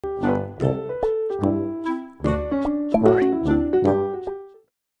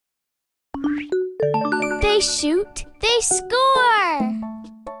Score!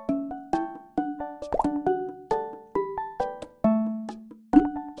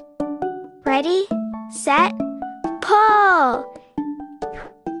 Ready, set, pull!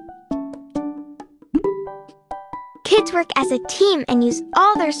 Kids work as a team and use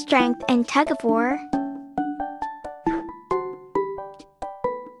all their strength in tug-of-war.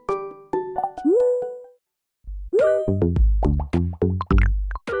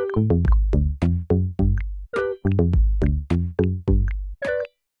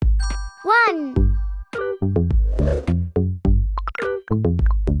 One.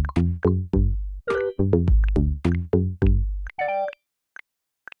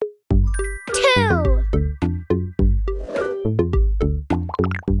 Two.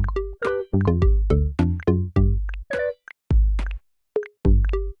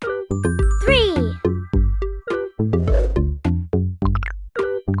 Three.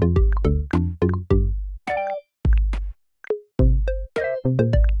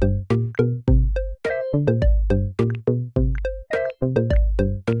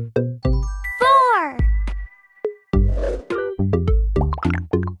 Four.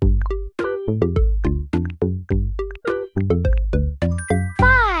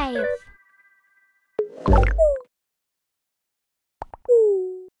 Five.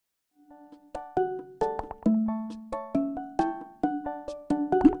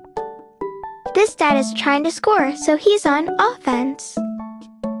 This dad is trying to score, so he's on offense.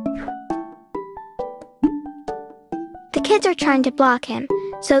 The kids are trying to block him,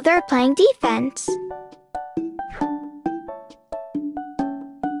 so they're playing defense.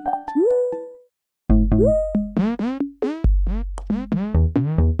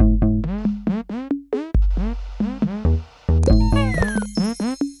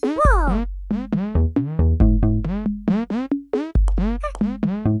 Whoa!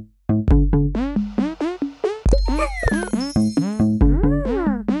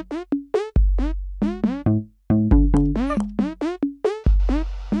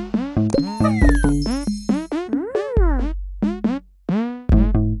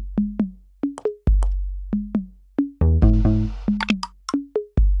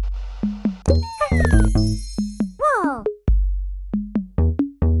 Whoa!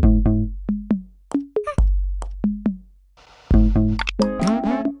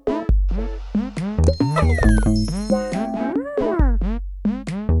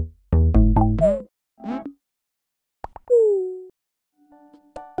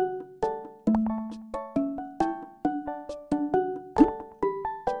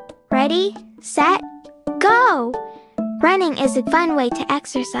 Ready, set, go! Running is a fun way to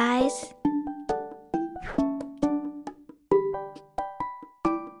exercise.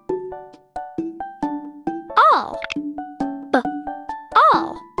 All.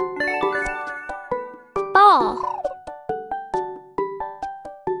 All. Ball.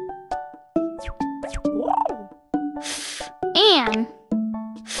 An.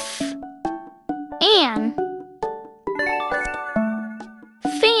 An.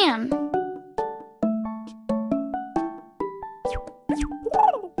 Fan.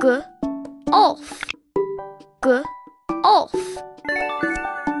 G. Ulf. G. Ulf.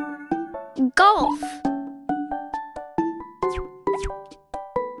 Golf.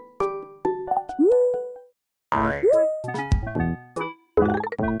 F.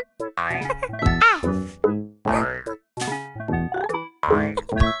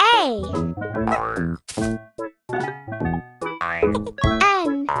 A.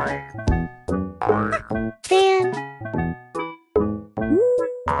 N. Fan.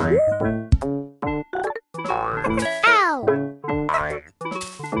 L.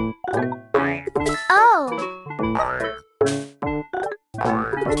 O.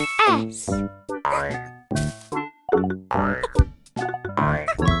 S.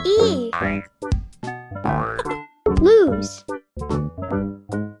 E. Lose.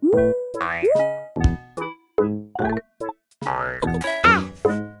 F.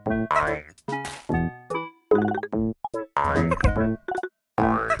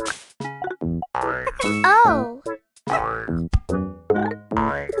 O.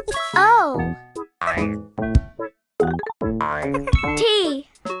 O.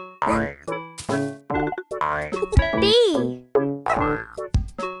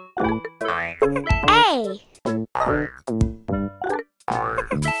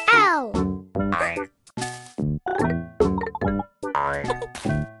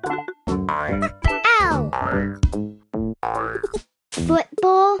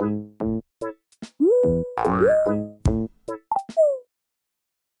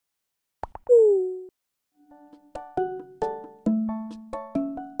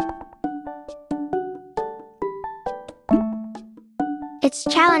 it's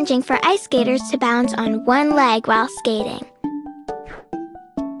challenging for ice skaters to balance on one leg while skating.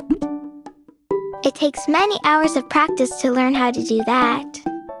 It takes many hours of practice to learn how to do that.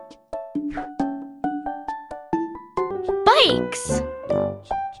 Bikes!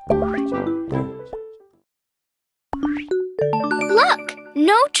 Look!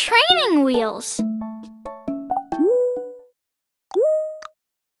 No training wheels!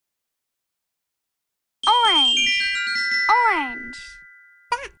 Orange! Orange!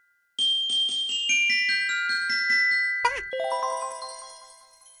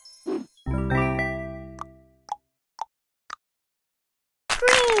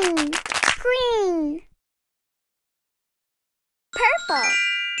 Green! Green! Purple!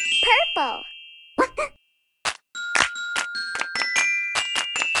 Purple!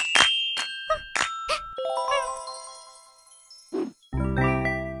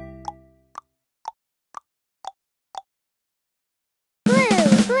 Blue!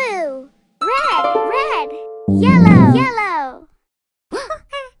 Blue! Red! Red! Yellow! Yellow!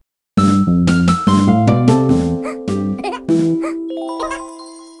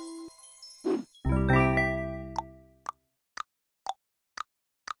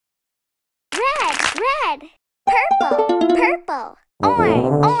 Red! Purple! Purple!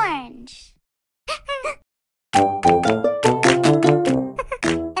 Orange!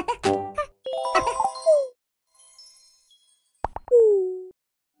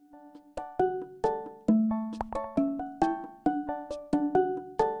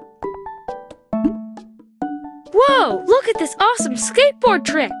 Whoa! Look at this awesome skateboard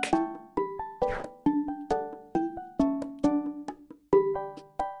trick!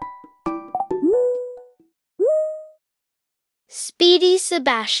 Speedy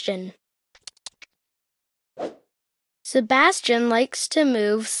Sebastian. Sebastian likes to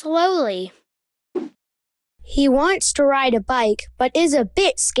move slowly. He wants to ride a bike, but is a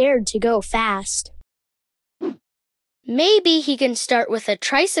bit scared to go fast. Maybe he can start with a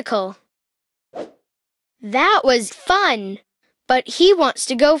tricycle. That was fun, but he wants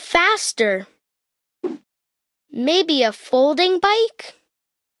to go faster. Maybe a folding bike?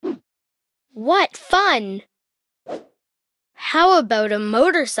 What fun! How about a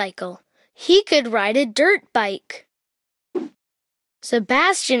motorcycle? He could ride a dirt bike.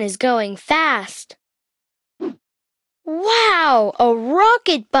 Sebastian is going fast. Wow, a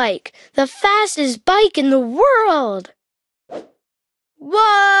rocket bike! The fastest bike in the world!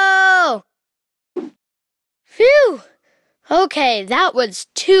 Whoa! Phew! Okay, that was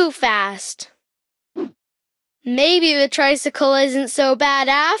too fast. Maybe the tricycle isn't so bad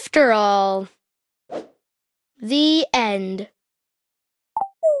after all. The end.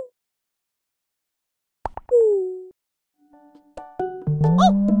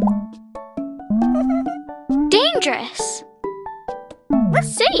 Dangerous!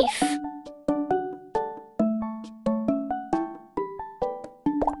 Safe!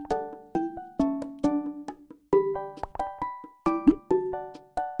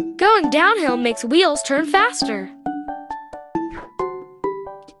 Going downhill makes wheels turn faster.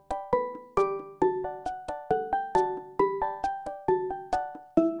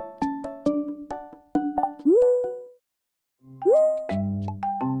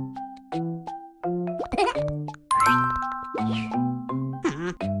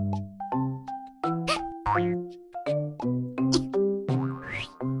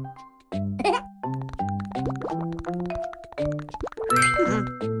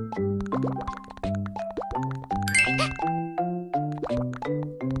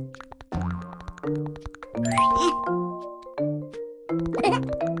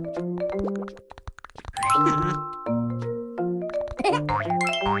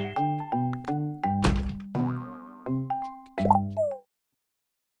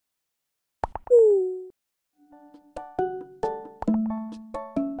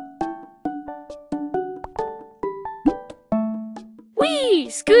 Whee!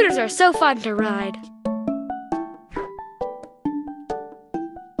 Scooters are so fun to ride.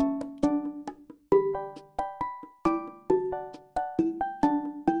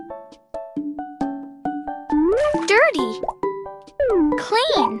 Dirty!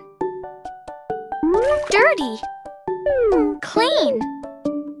 Clean! Dirty! Clean!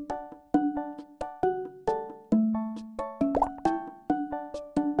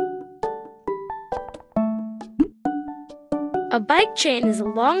 A bike chain is a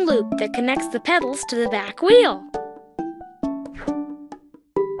long loop that connects the pedals to the back wheel.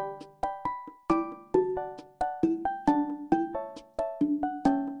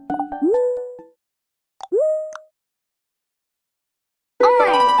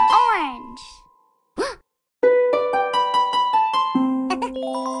 Orange!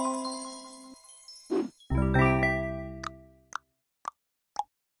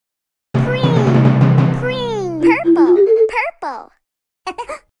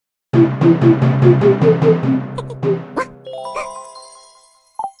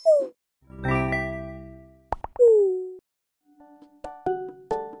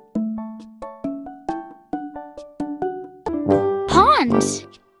 Ponds.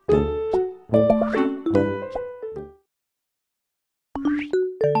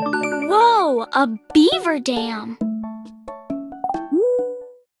 Whoa, a beaver dam.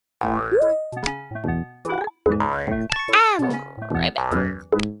 M.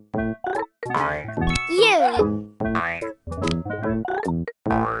 U.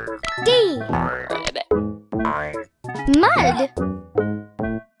 D. Mud.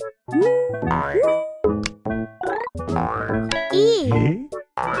 E.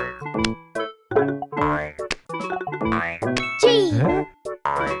 G.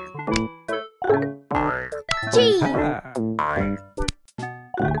 G.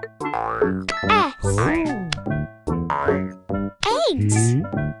 S. Eggs.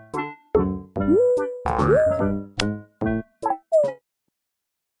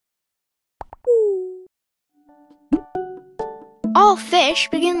 All fish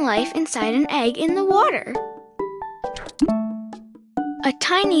begin life inside an egg in the water. A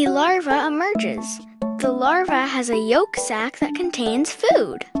tiny larva emerges. The larva has a yolk sac that contains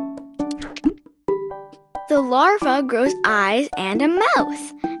food. The larva grows eyes and a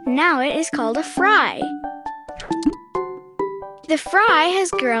mouth. Now it is called a fry. The fry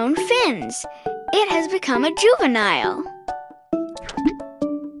has grown fins. It has become a juvenile.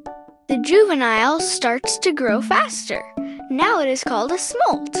 The juvenile starts to grow faster. Now it is called a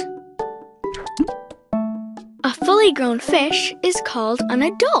smolt. A fully grown fish is called an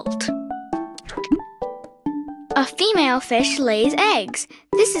adult. A female fish lays eggs.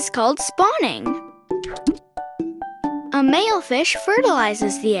 This is called spawning. A male fish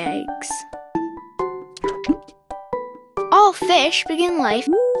fertilizes the eggs. All fish begin life.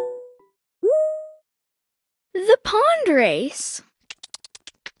 The pond race.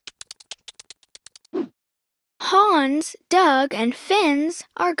 Hans, Doug, and Finns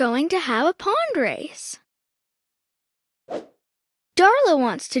are going to have a pond race. Darla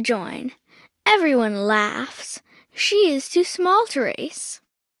wants to join. Everyone laughs. She is too small to race.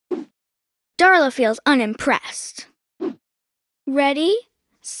 Darla feels unimpressed. Ready,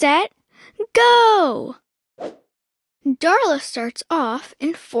 set, go! Darla starts off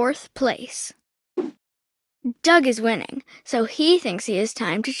in 4th place. Doug is winning, so he thinks he has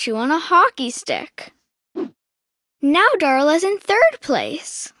time to chew on a hockey stick. Now Darla's in 3rd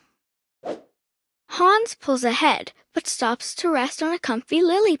place. Hans pulls ahead, but stops to rest on a comfy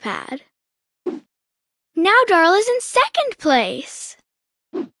lily pad. Now Darla's in 2nd place.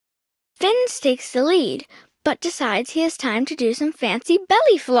 Finns takes the lead, but decides he has time to do some fancy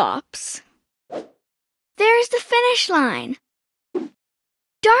belly flops. There's the finish line.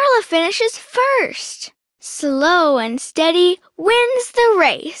 Darla finishes first. Slow and steady wins the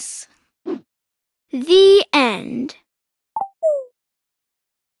race. The end.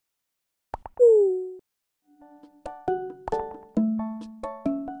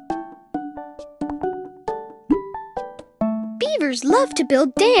 Beavers love to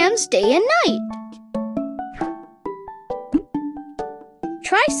build dams day and night.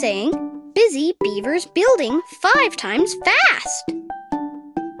 Try saying, busy beavers building 5 times fast.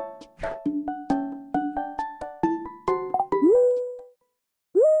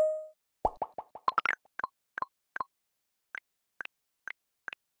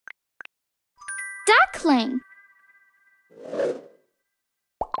 Duckling.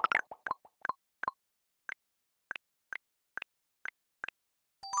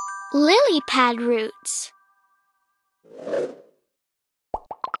 Lily pad roots.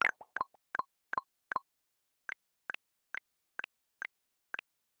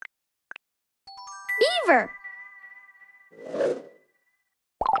 Beaver.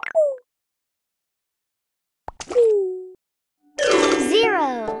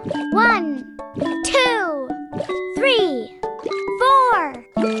 Zero, 1, 2, 3, 4,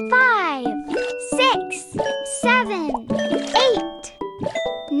 5, 6, 7, 8,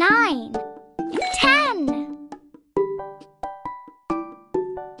 9, 10.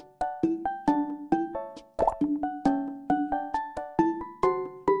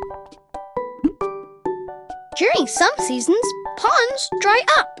 During some seasons, ponds dry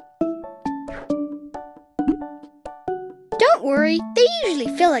up. Don't worry, they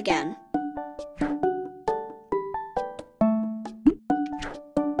usually fill again.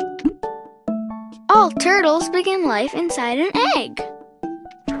 All turtles begin life inside an egg.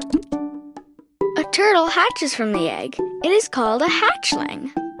 A turtle hatches from the egg. It is called a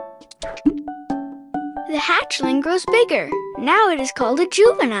hatchling. The hatchling grows bigger. Now it is called a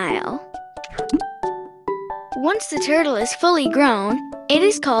juvenile. Once the turtle is fully grown, it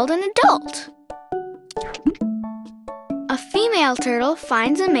is called an adult. A female turtle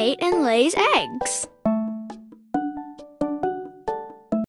finds a mate and lays eggs.